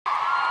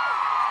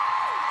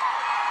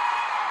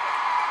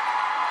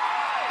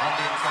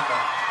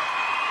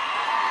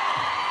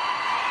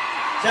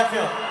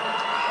Sheffield.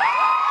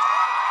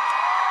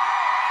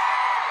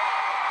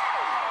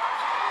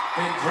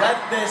 We dread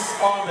this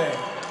all day.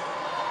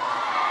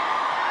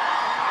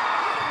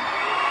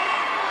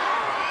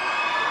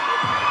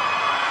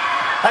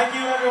 Thank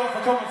you everyone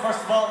for coming,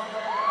 first of all.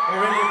 We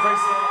really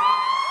appreciate it.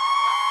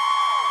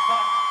 In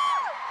fact,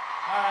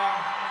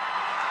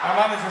 our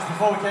managers,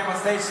 before we came on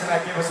stage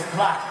tonight, gave us a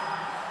plaque.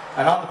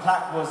 And on the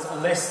plaque was a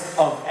list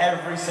of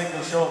every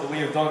single show that we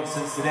have done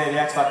since the day the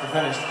X Factor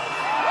finished.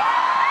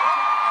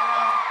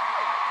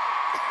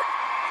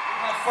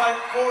 We've had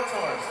 4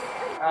 tours.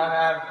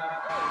 And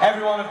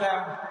every one of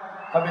them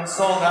have been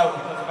sold out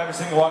because of every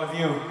single one of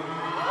you. And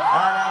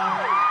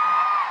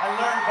I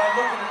learned by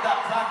looking at that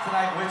plaque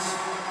tonight, which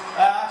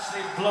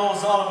actually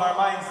blows all of our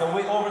minds, that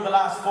we, over the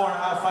last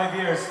 4.5, 5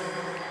 years,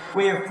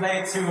 we have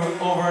played to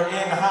over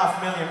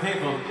 8.5 million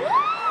people.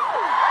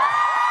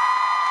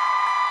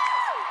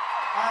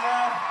 And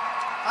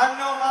I'm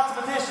no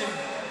mathematician,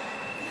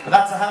 but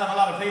that's a hell of a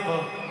lot of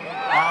people.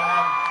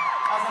 And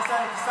as I said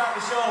at the start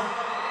of the show,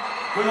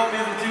 we won't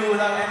be able to do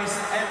without any of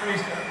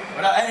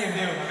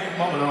you. I think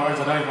mumbling words,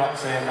 I don't even know what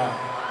I'm saying now.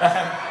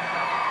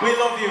 We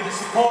love you. The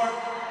support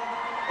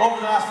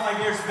over the last 5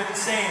 years has been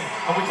insane,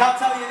 and we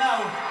can't tell you now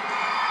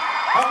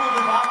when we'll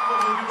be back, but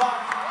we'll be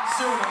back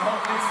soon, and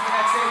hopefully it's in the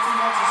next 18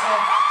 months or so.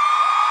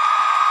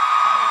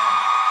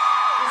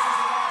 This is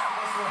the last of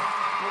us.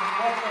 We're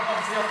working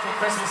obviously up till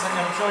Christmas, and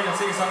I'm sure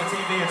you'll see us on the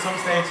TV at some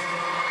stage.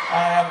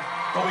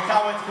 But we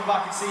can't wait to come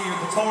back and see you.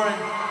 The touring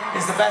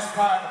is the best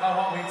part about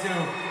what we do,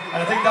 and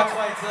I think that's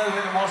why it's a little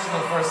bit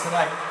emotional for us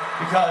tonight,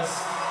 because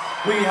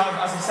we have,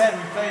 as I said,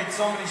 we've played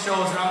so many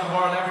shows around the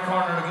world, every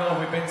corner of the globe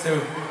we've been to,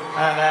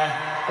 and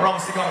we're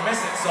obviously going to miss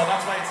it, so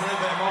that's why it's a little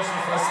bit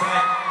emotional for us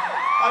tonight.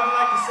 I would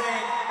like to say,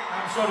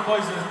 I'm sure the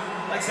boys would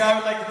like to say, I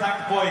would like to thank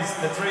the boys,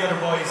 the 3 other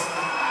boys,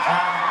 for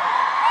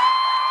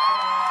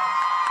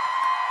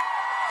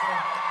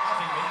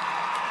having me.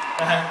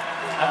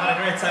 I've had a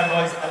great time,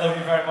 boys. I love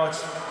you very much.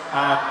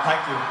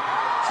 Thank you.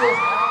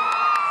 Cheers.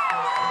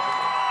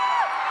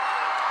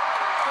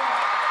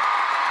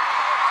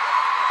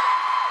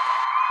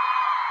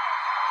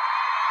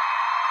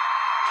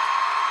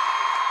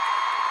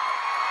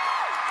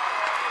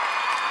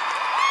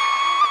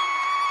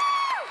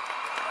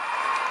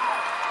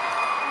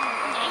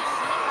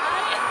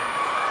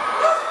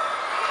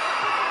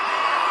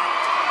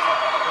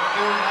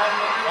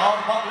 All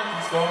the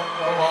buttons go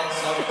on,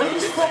 so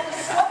he's fucking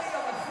sweaty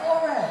on the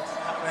forehead.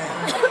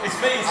 It's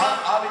me.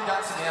 I've been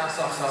dancing the ass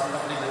off, so I'm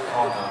not really good.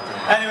 Oh, no.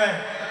 Anyway,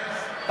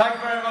 thank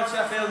you very much,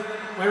 Sheffield.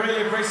 We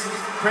really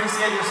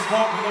appreciate your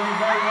support. We love you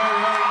very, very,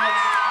 very much.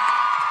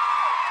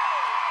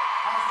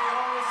 As we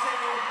always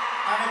say,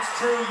 and it's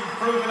true, you've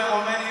proven it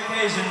on many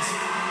occasions,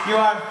 you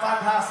are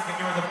fantastic and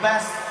you are the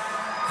best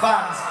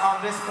fans on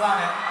this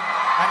planet,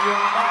 and you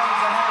are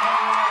miles ahead of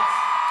everyone else.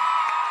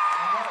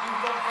 And what you've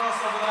done for us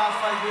over the last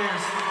 5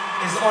 years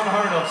is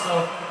unheard of.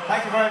 So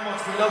thank you very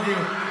much. We love you.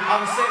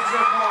 Have a safe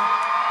trip home.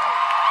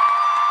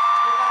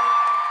 Good night.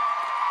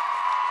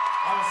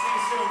 I will see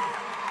you soon.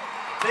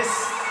 This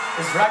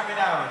is Drag Me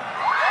Down.